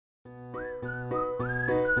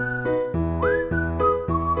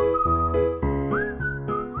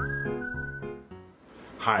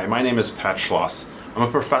Hi, my name is Pat Schloss. I'm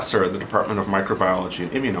a professor at the Department of Microbiology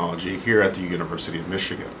and Immunology here at the University of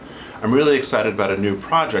Michigan. I'm really excited about a new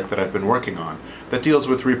project that I've been working on that deals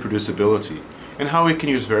with reproducibility and how we can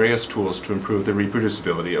use various tools to improve the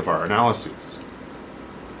reproducibility of our analyses.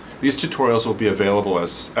 These tutorials will be available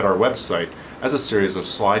at our website as a series of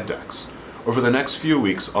slide decks. Over the next few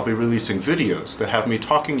weeks, I'll be releasing videos that have me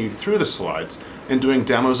talking you through the slides and doing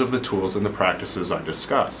demos of the tools and the practices I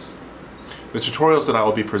discuss. The tutorials that I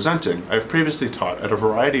will be presenting, I've previously taught at a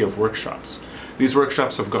variety of workshops. These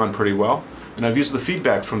workshops have gone pretty well, and I've used the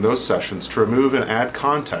feedback from those sessions to remove and add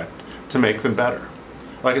content to make them better.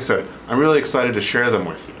 Like I said, I'm really excited to share them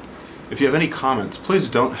with you. If you have any comments, please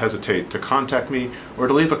don't hesitate to contact me or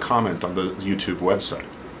to leave a comment on the YouTube website.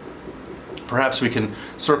 Perhaps we can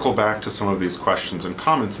circle back to some of these questions and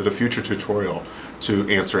comments at a future tutorial to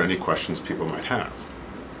answer any questions people might have.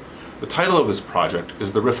 The title of this project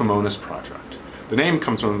is the Riffomonas Project. The name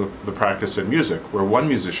comes from the practice in music, where one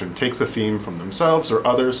musician takes a theme from themselves or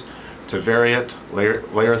others to vary it,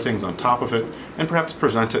 layer things on top of it, and perhaps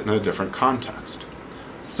present it in a different context.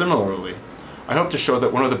 Similarly, I hope to show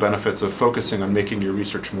that one of the benefits of focusing on making your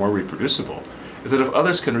research more reproducible is that if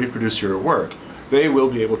others can reproduce your work, they will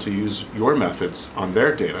be able to use your methods on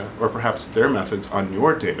their data, or perhaps their methods on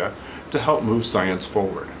your data, to help move science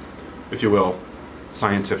forward. If you will,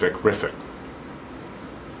 scientific riffing.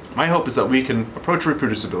 My hope is that we can approach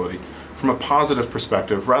reproducibility from a positive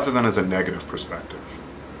perspective rather than as a negative perspective.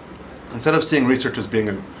 Instead of seeing research as being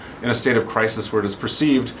in a state of crisis where it is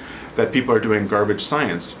perceived that people are doing garbage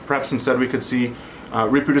science, perhaps instead we could see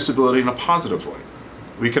reproducibility in a positive light.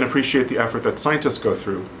 We can appreciate the effort that scientists go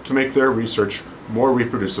through to make their research more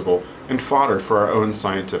reproducible and fodder for our own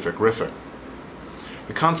scientific riffing.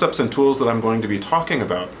 The concepts and tools that I'm going to be talking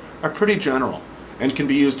about are pretty general and can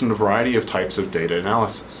be used in a variety of types of data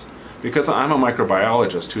analysis. Because I'm a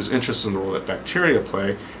microbiologist who's interested in the role that bacteria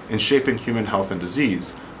play in shaping human health and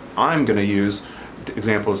disease, I'm going to use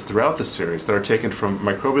examples throughout the series that are taken from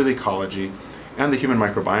microbial ecology and the human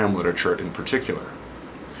microbiome literature in particular.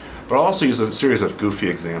 But I'll also use a series of goofy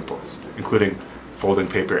examples, including folding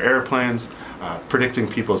paper airplanes, predicting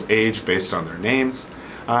people's age based on their names.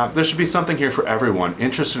 There should be something here for everyone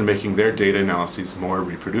interested in making their data analyses more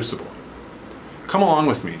reproducible. Come along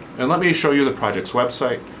with me and let me show you the project's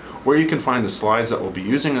website, where you can find the slides that we'll be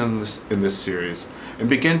using in this series, and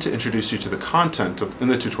begin to introduce you to the content in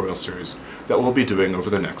the tutorial series that we'll be doing over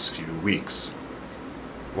the next few weeks.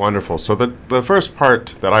 Wonderful. So the first part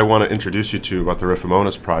that I want to introduce you to about the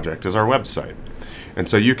Riffomonas project is our website. And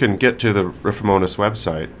so you can get to the Riffomonas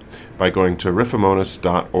website by going to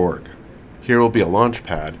riffomonas.org. Here will be a launch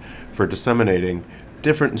pad for disseminating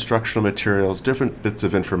different instructional materials, different bits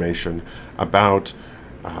of information about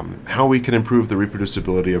how we can improve the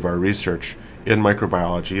reproducibility of our research in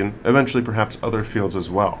microbiology and eventually perhaps other fields as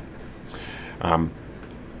well.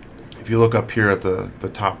 If you look up here at the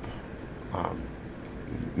top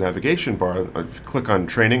navigation bar, click on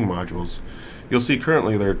training modules, you'll see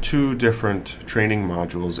currently there are two different training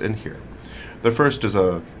modules in here. The first is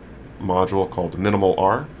a module called Minimal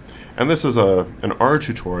R, and this is an R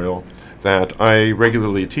tutorial that I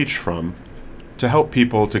regularly teach from to help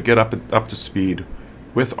people to get up to speed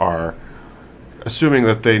with R, assuming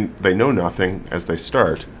that they know nothing as they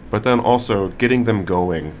start, but then also getting them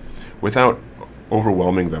going without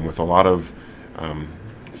overwhelming them with a lot of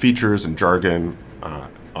features and jargon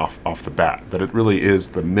off the bat, that it really is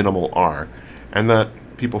the minimal R, and that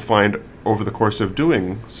people find over the course of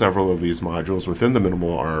doing several of these modules within the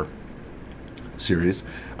minimal R series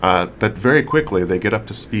that very quickly they get up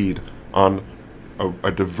to speed on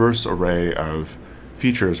a diverse array of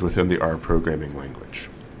features within the R programming language.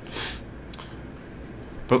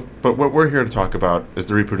 But what we're here to talk about is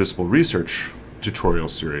the reproducible research tutorial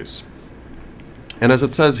series. And as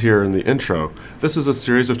it says here in the intro, this is a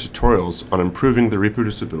series of tutorials on improving the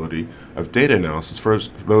reproducibility of data analysis for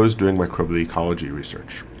those doing microbial ecology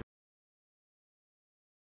research.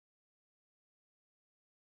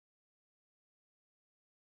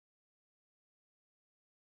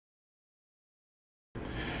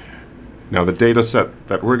 Now, the data set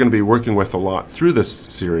that we're going to be working with a lot through this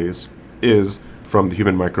series is from the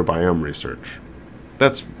human microbiome research.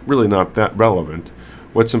 That's really not that relevant.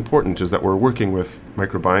 What's important is that we're working with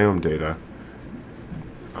microbiome data,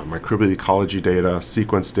 microbial ecology data,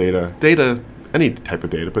 sequence data, any type of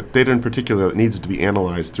data, but data in particular that needs to be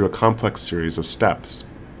analyzed through a complex series of steps.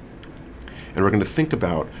 And we're going to think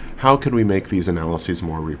about how can we make these analyses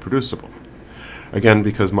more reproducible. Again,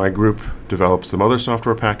 because my group develops the Mother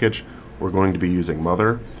software package, we're going to be using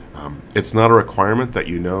Mother. It's not a requirement that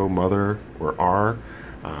you know Mother or R,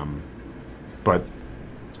 but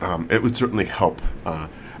it would certainly help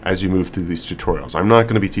as you move through these tutorials. I'm not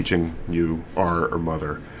going to be teaching you R or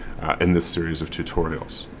Mother in this series of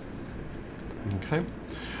tutorials. Okay,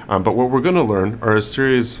 but what we're going to learn are a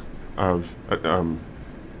series of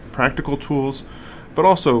practical tools, but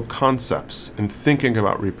also concepts in thinking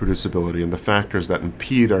about reproducibility and the factors that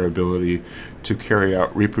impede our ability to carry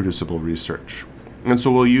out reproducible research. And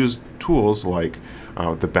so we'll use tools like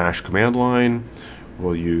the bash command line,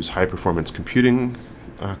 we'll use high-performance computing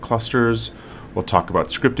clusters, we'll talk about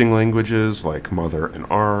scripting languages like Mother and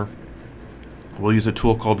R. We'll use a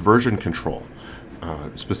tool called version control,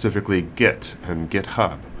 specifically Git and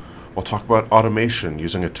GitHub. We'll talk about automation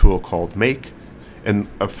using a tool called Make, and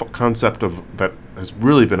a concept that has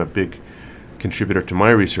really been a big contributor to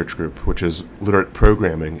my research group, which is literate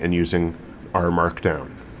programming and using R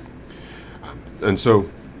Markdown. And so,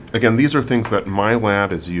 again, these are things that my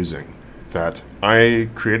lab is using, that I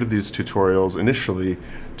created these tutorials initially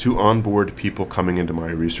to onboard people coming into my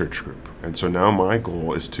research group. And so now my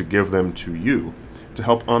goal is to give them to you, to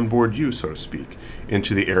help onboard you, so to speak,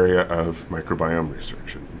 into the area of microbiome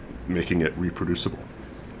research and making it reproducible.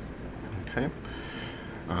 Okay?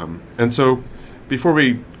 And so before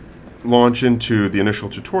we launch into the initial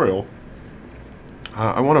tutorial,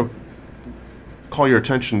 I want to call your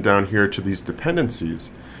attention down here to these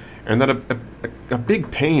dependencies, and that a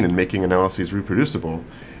big pain in making analyses reproducible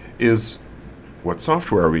is, what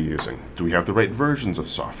software are we using? Do we have the right versions of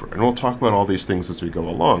software? And we'll talk about all these things as we go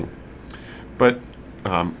along. But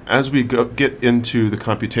as we get into the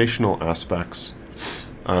computational aspects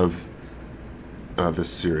of this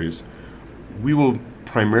series, we will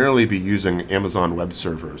primarily be using Amazon Web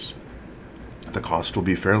Servers. The cost will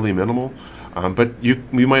be fairly minimal, but you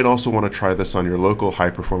might also want to try this on your local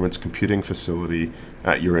high-performance computing facility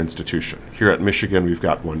at your institution. Here at Michigan, we've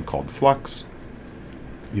got one called Flux.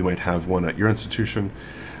 You might have one at your institution.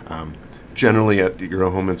 Generally, at your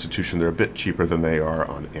home institution, they're a bit cheaper than they are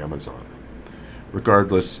on Amazon.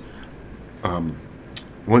 Regardless,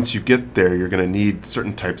 once you get there, you're going to need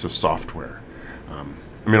certain types of software.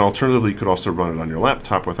 I mean, alternatively, you could also run it on your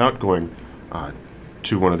laptop without going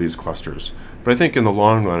to one of these clusters. But I think in the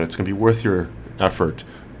long run, it's going to be worth your effort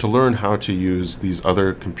to learn how to use these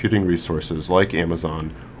other computing resources like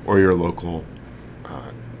Amazon or your local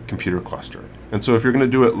computer cluster. And so if you're going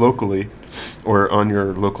to do it locally or on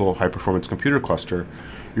your local high-performance computer cluster,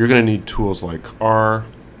 you're going to need tools like R,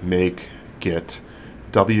 Make, Git,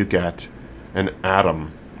 wget, and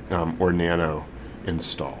Atom or Nano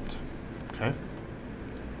installed. Okay?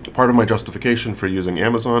 Part of my justification for using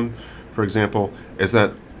Amazon, for example, is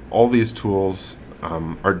that all these tools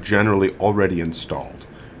are generally already installed.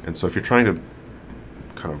 And so if you're trying to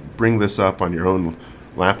kind of bring this up on your own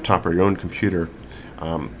laptop or your own computer,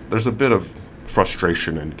 there's a bit of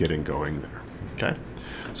frustration in getting going there. Okay?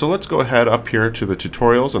 So let's go ahead up here to the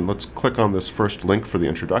tutorials and let's click on this first link for the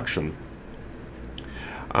introduction.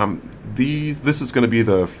 This is going to be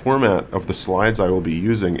the format of the slides I will be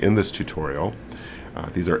using in this tutorial.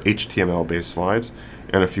 These are HTML-based slides,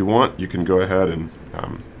 and if you want, you can go ahead and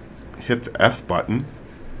hit the F button,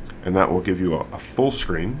 and that will give you a full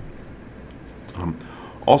screen.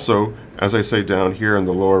 Also, as I say down here in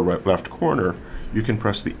the lower left corner, you can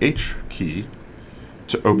press the H key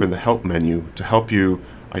to open the Help menu to help you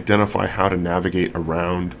identify how to navigate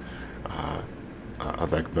around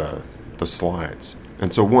the slides.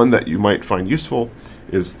 And so one that you might find useful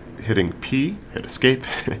is hitting P, hit Escape,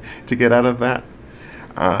 to get out of that.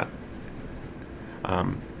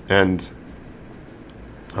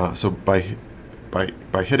 So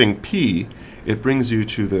by hitting P, it brings you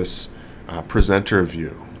to this presenter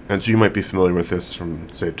view. And so you might be familiar with this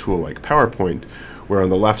from, say, a tool like PowerPoint, where on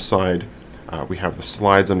the left side we have the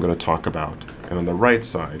slides I'm going to talk about, and on the right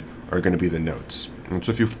side are going to be the notes. And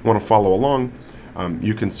so if you want to follow along,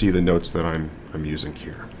 you can see the notes that I'm using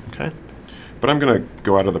here. Okay, but I'm going to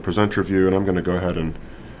go out of the presenter view, and I'm going to go ahead and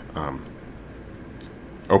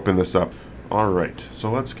open this up. All right,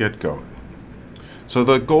 so let's get going. So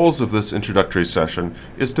the goals of this introductory session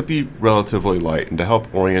is to be relatively light and to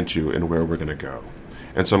help orient you in where we're going to go.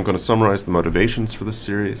 And so I'm going to summarize the motivations for this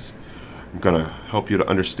series. I'm going to help you to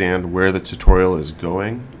understand where the tutorial is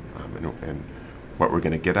going and what we're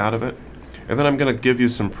going to get out of it. And then I'm going to give you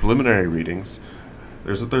some preliminary readings.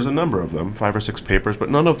 There's a number of them, 5 or 6 papers, but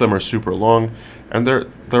none of them are super long, and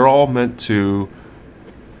they're all meant to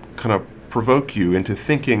kind of provoke you into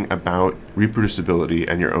thinking about reproducibility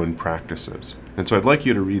and your own practices. And so I'd like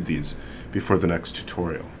you to read these before the next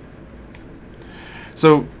tutorial.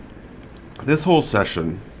 So this whole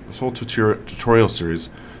session, this whole tutorial series,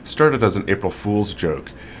 started as an April Fool's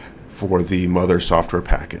joke for the Mother software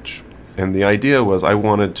package. And the idea was I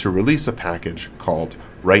wanted to release a package called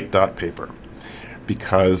write.paper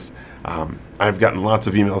because I've gotten lots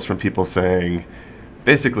of emails from people saying,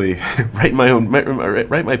 basically, write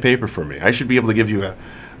my paper for me. I should be able to give you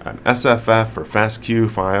an SFF or FASTQ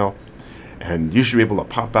file, and you should be able to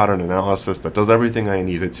pop out an analysis that does everything I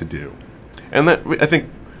need it to do. And that, I think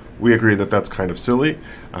we agree that that's kind of silly.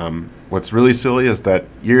 What's really silly is that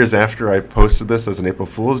years after I posted this as an April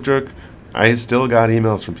Fool's joke, I still got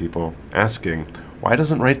emails from people asking, why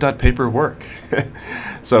doesn't write.paper work?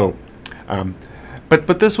 So,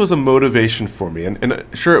 but this was a motivation for me, and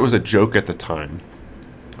sure, it was a joke at the time.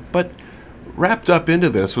 But wrapped up into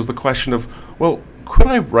this was the question of, well, could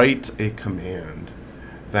I write a command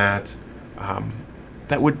that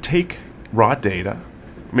that would take raw data,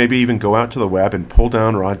 maybe even go out to the web and pull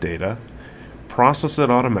down raw data, process it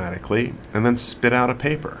automatically, and then spit out a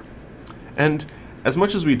paper? And as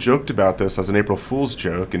much as we joked about this as an April Fool's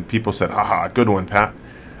joke, and people said, haha, good one, Pat,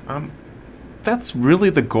 that's really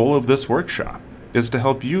the goal of this workshop, is to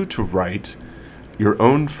help you to write your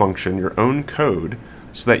own function, your own code,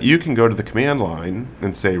 so that you can go to the command line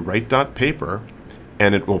and say write.paper,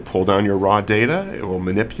 and it will pull down your raw data, it will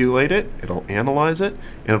manipulate it, it'll analyze it,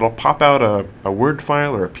 and it'll pop out a Word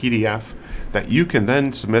file or a PDF that you can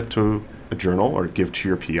then submit to a journal or give to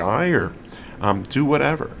your PI or do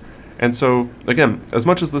whatever. And so, again, as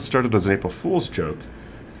much as this started as an April Fool's joke,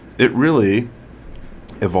 it really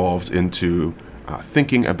evolved into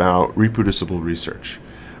thinking about reproducible research.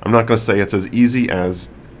 I'm not going to say it's as easy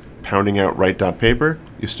as pounding out write.paper.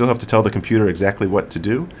 You still have to tell the computer exactly what to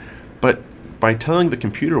do, but by telling the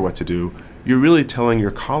computer what to do, you're really telling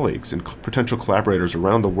your colleagues and potential collaborators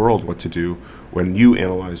around the world what to do when you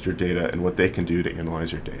analyze your data and what they can do to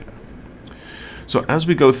analyze your data. So as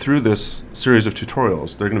we go through this series of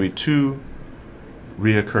tutorials, there are going to be two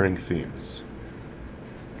reoccurring themes.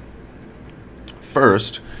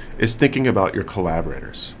 First is thinking about your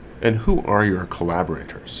collaborators. And who are your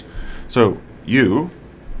collaborators? So you,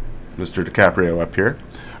 Mr. DiCaprio up here,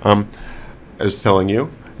 is telling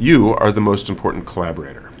you, you are the most important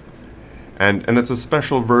collaborator. And it's a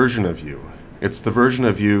special version of you. It's the version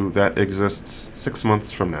of you that exists 6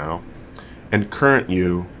 months from now, and current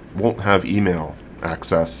you won't have email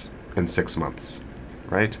access in 6 months,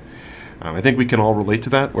 right? I think we can all relate to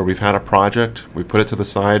that, where we've had a project, we put it to the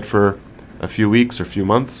side for a few weeks or a few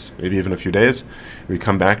months, maybe even a few days. We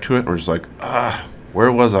come back to it and we're just like,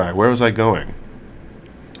 where was I? Where was I going?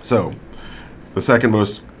 So the second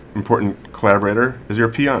most important collaborator is your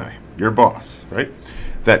PI, your boss, right?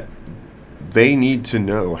 That they need to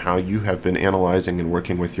know how you have been analyzing and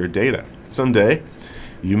working with your data. Someday,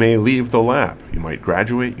 you may leave the lab. You might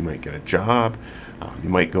graduate, you might get a job, you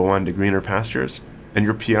might go on to greener pastures, and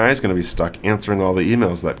your PI is going to be stuck answering all the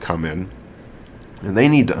emails that come in. And they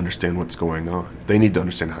need to understand what's going on. They need to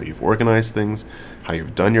understand how you've organized things, how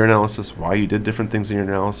you've done your analysis, why you did different things in your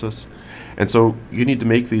analysis. And so you need to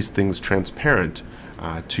make these things transparent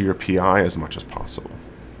to your PI as much as possible.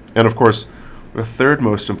 And of course, the third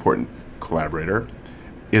most important collaborator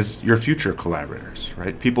is your future collaborators,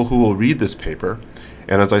 right? People who will read this paper,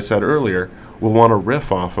 and as I said earlier, will want to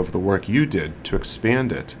riff off of the work you did to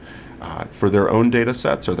expand it for their own data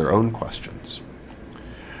sets or their own questions.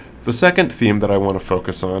 The second theme that I want to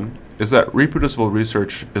focus on is that reproducible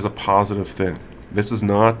research is a positive thing. This is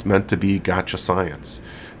not meant to be gotcha science.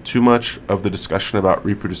 Too much of the discussion about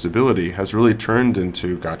reproducibility has really turned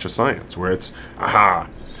into gotcha science, where it's,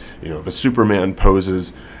 the Superman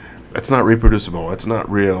poses, it's not reproducible, it's not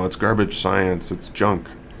real, it's garbage science, it's junk.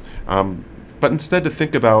 But instead to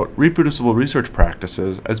think about reproducible research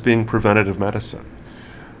practices as being preventative medicine,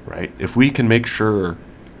 right? If we can make sure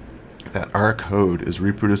that our code is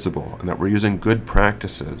reproducible and that we're using good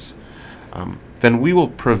practices, then we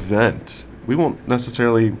won't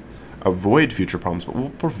necessarily avoid future problems, but we'll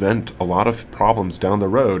prevent a lot of problems down the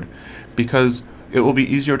road, because it will be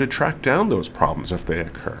easier to track down those problems if they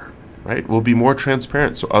occur, right? We'll be more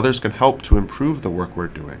transparent so others can help to improve the work we're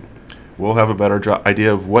doing. We'll have a better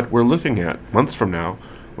idea of what we're looking at months from now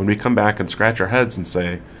when we come back and scratch our heads and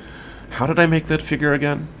say, how did I make that figure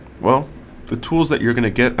again? Well, the tools that you're going to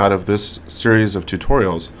get out of this series of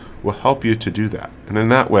tutorials will help you to do that. And in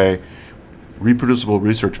that way, reproducible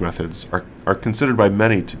research methods are considered by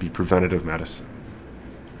many to be preventative medicine.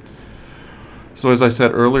 So as I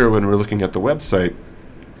said earlier when we were looking at the website,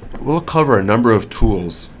 we'll cover a number of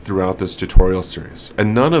tools throughout this tutorial series,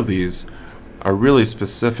 and none of these are really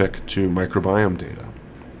specific to microbiome data.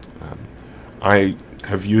 I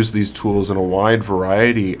have used these tools in a wide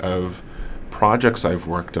variety of projects I've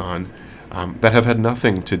worked on that have had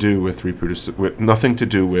nothing to do with microbiome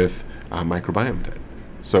data.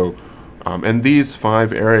 So And these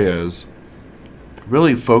 5 areas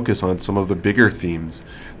really focus on some of the bigger themes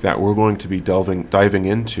that we're going to be diving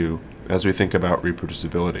into as we think about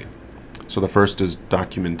reproducibility. So the first is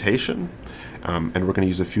documentation, and we're going to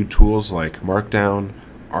use a few tools like Markdown,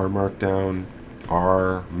 RMarkdown,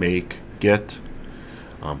 R, Make, Git.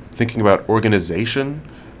 Thinking about organization,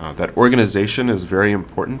 that organization is very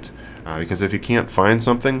important because if you can't find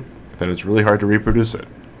something, then it's really hard to reproduce it.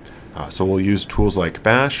 So we'll use tools like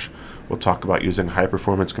Bash. We'll talk about using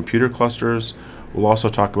high-performance computer clusters. We'll also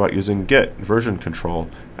talk about using Git version control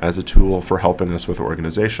as a tool for helping us with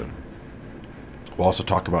organization. We'll also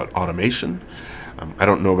talk about automation. I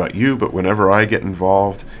don't know about you, but whenever I get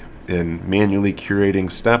involved in manually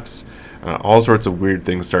curating steps, all sorts of weird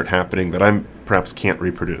things start happening that I perhaps can't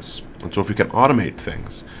reproduce. And so if we can automate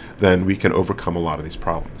things, then we can overcome a lot of these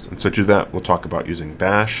problems. And so to do that, we'll talk about using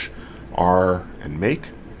Bash, R, and Make.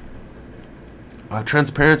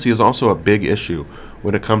 Transparency is also a big issue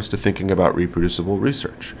when it comes to thinking about reproducible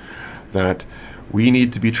research. That we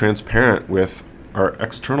need to be transparent with our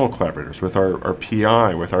external collaborators, with our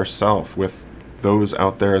PI, with ourself, with those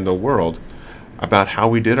out there in the world about how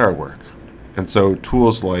we did our work. And so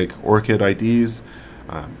tools like ORCID IDs,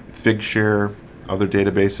 Figshare, other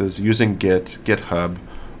databases, using Git, GitHub,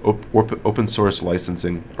 open source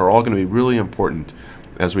licensing are all going to be really important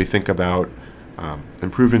as we think about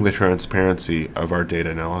improving the transparency of our data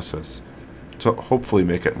analysis to hopefully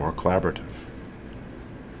make it more collaborative.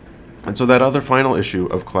 And so that other final issue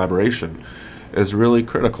of collaboration is really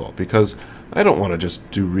critical because I don't want to just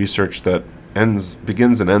do research that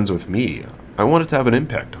begins and ends with me. I want it to have an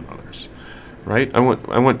impact on others, right? I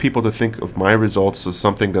want people to think of my results as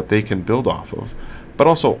something that they can build off of, but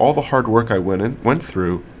also all the hard work I went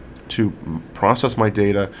through to process my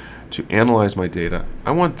data, to analyze my data.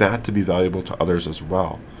 I want that to be valuable to others as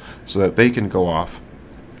well, so that they can go off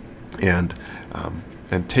and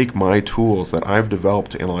take my tools that I've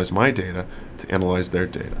developed to analyze my data to analyze their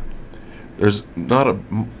data. There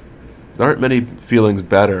aren't many feelings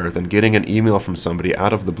better than getting an email from somebody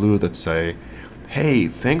out of the blue that say, "Hey,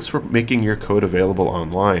 thanks for making your code available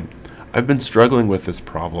online. I've been struggling with this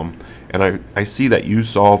problem, and I see that you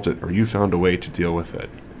solved it or you found a way to deal with it.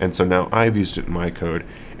 And so now I've used it in my code,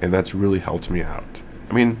 and that's really helped me out."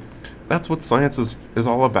 I mean, that's what science is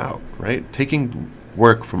all about, right? Taking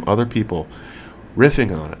work from other people,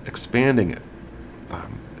 riffing on it, expanding it,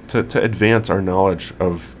 to advance our knowledge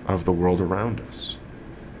of the world around us.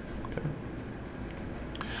 Okay.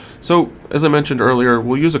 So, as I mentioned earlier,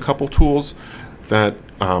 we'll use a couple tools that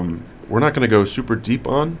we're not going to go super deep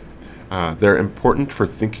on. They're important for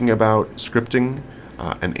thinking about scripting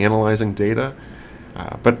and analyzing data,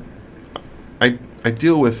 but I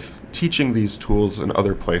deal with teaching these tools in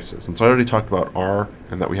other places. And so I already talked about R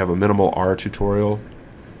and that we have a minimal R tutorial.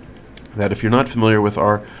 That if you're not familiar with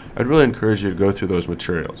R, I'd really encourage you to go through those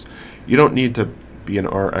materials. You don't need to be an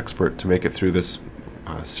R expert to make it through this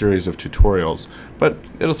series of tutorials, but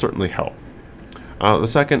it'll certainly help. The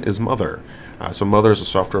second is Mother. So Mother is a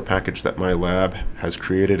software package that my lab has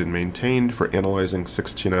created and maintained for analyzing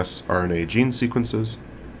 16S RNA gene sequences.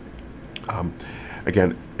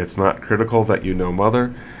 Again, it's not critical that you know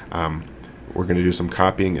Mother. We're going to do some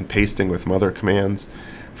copying and pasting with Mother commands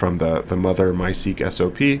from the Mother MySeq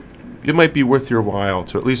SOP. It might be worth your while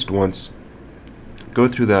to at least once go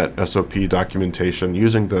through that SOP documentation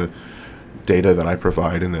using the data that I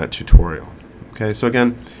provide in that tutorial. Okay, so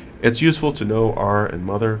again, it's useful to know R and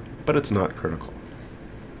Mother, but it's not critical.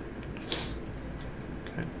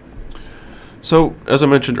 Okay. So, as I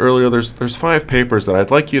mentioned earlier, there's 5 papers that I'd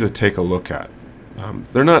like you to take a look at.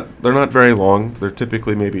 They're not very long. They're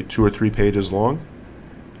typically maybe 2 or 3 pages long.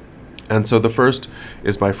 And so the first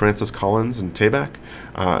is by Francis Collins and Tabak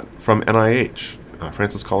from NIH.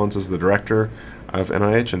 Francis Collins is the director of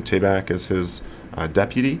NIH, and Tabak is his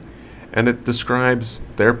deputy. And it describes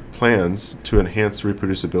their plans to enhance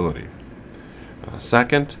reproducibility.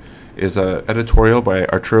 Second is an editorial by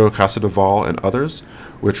Arturo Casadevall and others,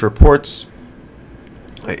 which reports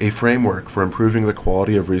a framework for improving the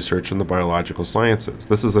quality of research in the biological sciences.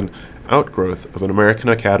 This is an outgrowth of an American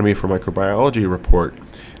Academy for Microbiology report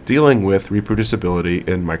dealing with reproducibility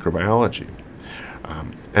in microbiology.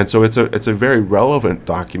 And so it's a very relevant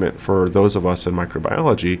document for those of us in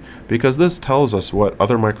microbiology because this tells us what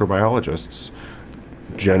other microbiologists,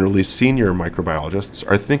 generally senior microbiologists,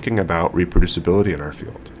 are thinking about reproducibility in our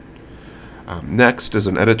field. Next is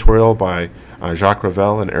an editorial by Jacques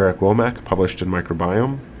Ravel and Eric Womack, published in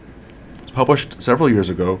Microbiome. It's published several years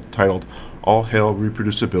ago, titled All Hail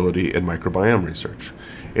Reproducibility in Microbiome Research.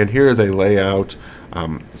 And here they lay out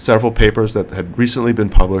several papers that had recently been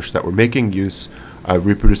published that were making use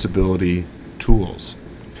reproducibility tools.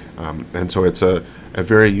 And so it's a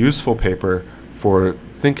very useful paper for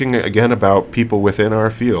thinking again about people within our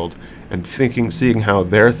field and seeing how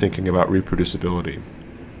they're thinking about reproducibility.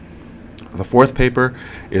 The fourth paper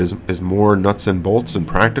is more nuts and bolts and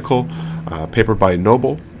practical, paper by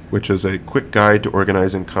Noble, which is a quick guide to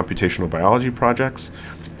organizing computational biology projects.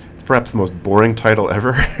 It's perhaps the most boring title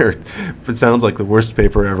ever. It sounds like the worst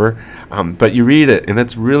paper ever, but you read it and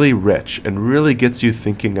it's really rich and really gets you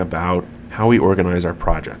thinking about how we organize our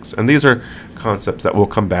projects. And these are concepts that we'll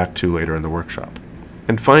come back to later in the workshop.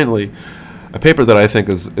 And finally, a paper that I think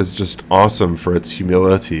is just awesome for its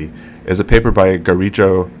humility is a paper by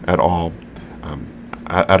Garrido et al.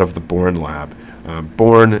 Out of the Born Lab.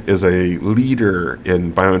 Born is a leader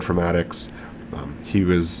in bioinformatics. He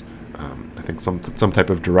was, I think, some type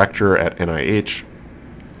of director at NIH.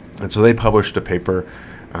 And so they published a paper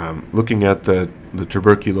looking at the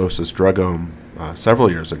tuberculosis drugome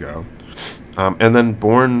several years ago. And then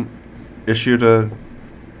Born issued a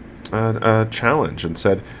challenge and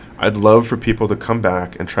said, I'd love for people to come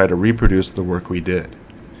back and try to reproduce the work we did.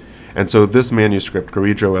 And so this manuscript,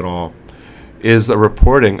 Garrido et al., is a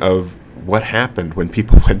reporting of what happened when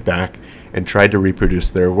people went back and tried to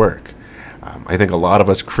reproduce their work. I think a lot of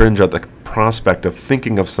us cringe at the prospect of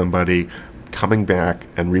thinking of somebody coming back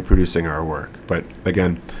and reproducing our work. But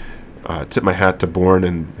again, tip my hat to Born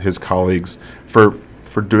and his colleagues for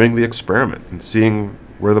doing the experiment and seeing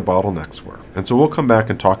where the bottlenecks were. And so we'll come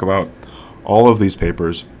back and talk about all of these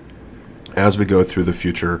papers as we go through the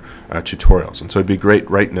future tutorials. And so it'd be great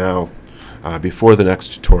right now, before the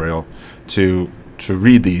next tutorial, to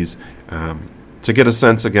read these, to get a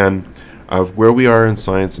sense again of where we are in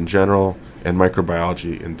science in general and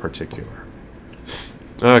microbiology in particular.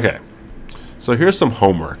 Okay, so here's some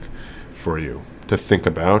homework for you to think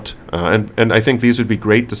about, and I think these would be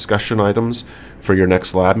great discussion items for your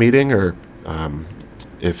next lab meeting, or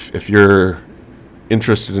if you're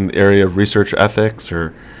interested in the area of research ethics,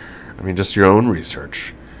 or just your own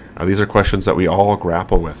research. These are questions that we all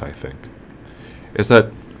grapple with, I think. Is that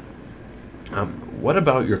what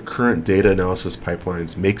about your current data analysis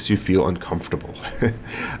pipelines makes you feel uncomfortable?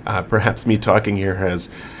 Perhaps me talking here has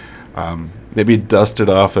maybe dusted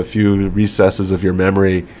off a few recesses of your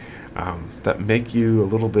memory that make you a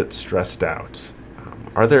little bit stressed out.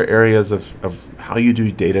 Are there areas of how you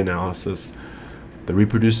do data analysis, the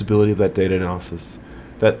reproducibility of that data analysis,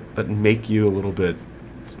 that make you a little bit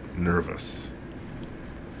nervous?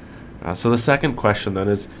 So the second question then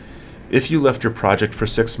is, if you left your project for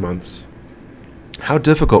 6 months, how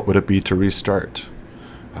difficult would it be to restart?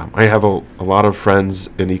 I have a lot of friends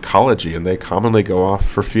in ecology, and they commonly go off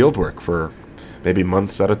for field work for maybe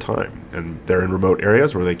months at a time, and they're in remote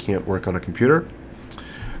areas where they can't work on a computer,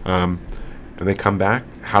 and they come back.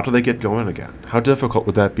 How do they get going again? How difficult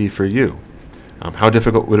would that be for you? How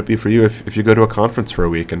difficult would it be for you if you go to a conference for a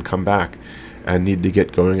week and come back and need to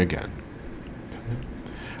get going again?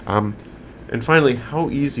 Okay. And finally, how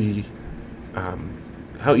easily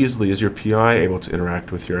is your PI able to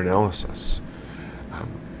interact with your analysis?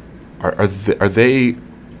 Are they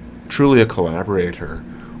truly a collaborator,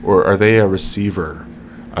 or are they a receiver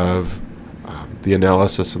of the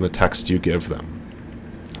analysis and the text you give them?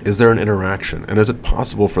 Is there an interaction, and is it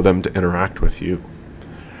possible for them to interact with you?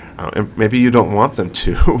 And maybe you don't want them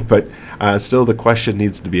to, but still the question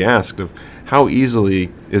needs to be asked of how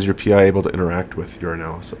easily is your PI able to interact with your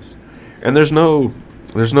analysis? And there's no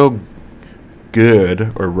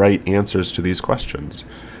good or right answers to these questions.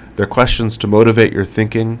 They're questions to motivate your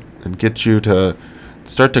thinking and get you to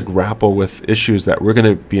start to grapple with issues that we're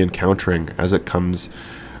going to be encountering as it comes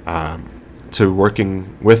to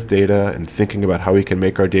working with data and thinking about how we can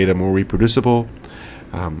make our data more reproducible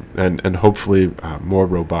and hopefully more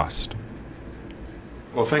robust.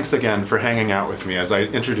 Well, thanks again for hanging out with me as I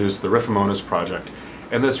introduce the Riffomonas project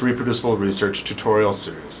and this reproducible research tutorial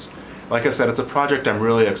series. Like I said, it's a project I'm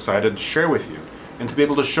really excited to share with you and to be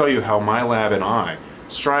able to show you how my lab and I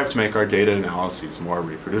strive to make our data analyses more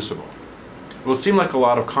reproducible. It will seem like a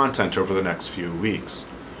lot of content over the next few weeks.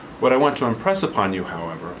 What I want to impress upon you,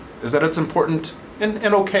 however, is that it's important and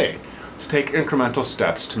okay to take incremental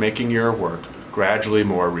steps to making your work gradually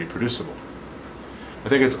more reproducible. I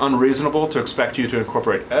think it's unreasonable to expect you to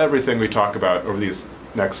incorporate everything we talk about over these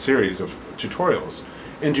next series of tutorials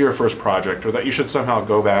into your first project, or that you should somehow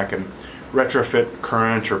go back and retrofit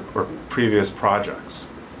current or previous projects.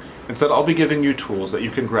 Instead, I'll be giving you tools that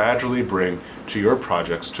you can gradually bring to your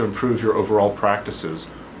projects to improve your overall practices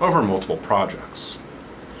over multiple projects.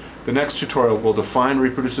 The next tutorial will define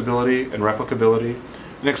reproducibility and replicability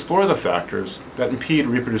and explore the factors that impede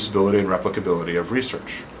reproducibility and replicability of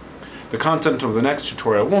research. The content of the next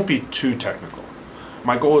tutorial won't be too technical.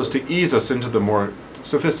 My goal is to ease us into the more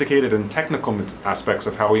sophisticated and technical aspects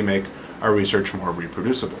of how we make our research more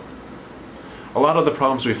reproducible. A lot of the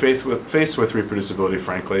problems we face with reproducibility,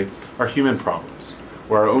 frankly, are human problems,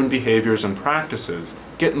 where our own behaviors and practices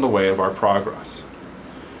get in the way of our progress.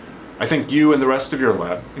 I think you and the rest of your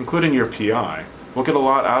lab, including your PI, will get a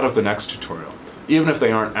lot out of the next tutorial, even if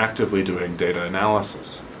they aren't actively doing data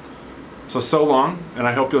analysis. So long, and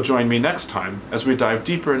I hope you'll join me next time as we dive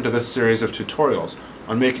deeper into this series of tutorials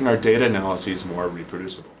on making our data analyses more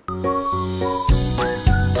reproducible.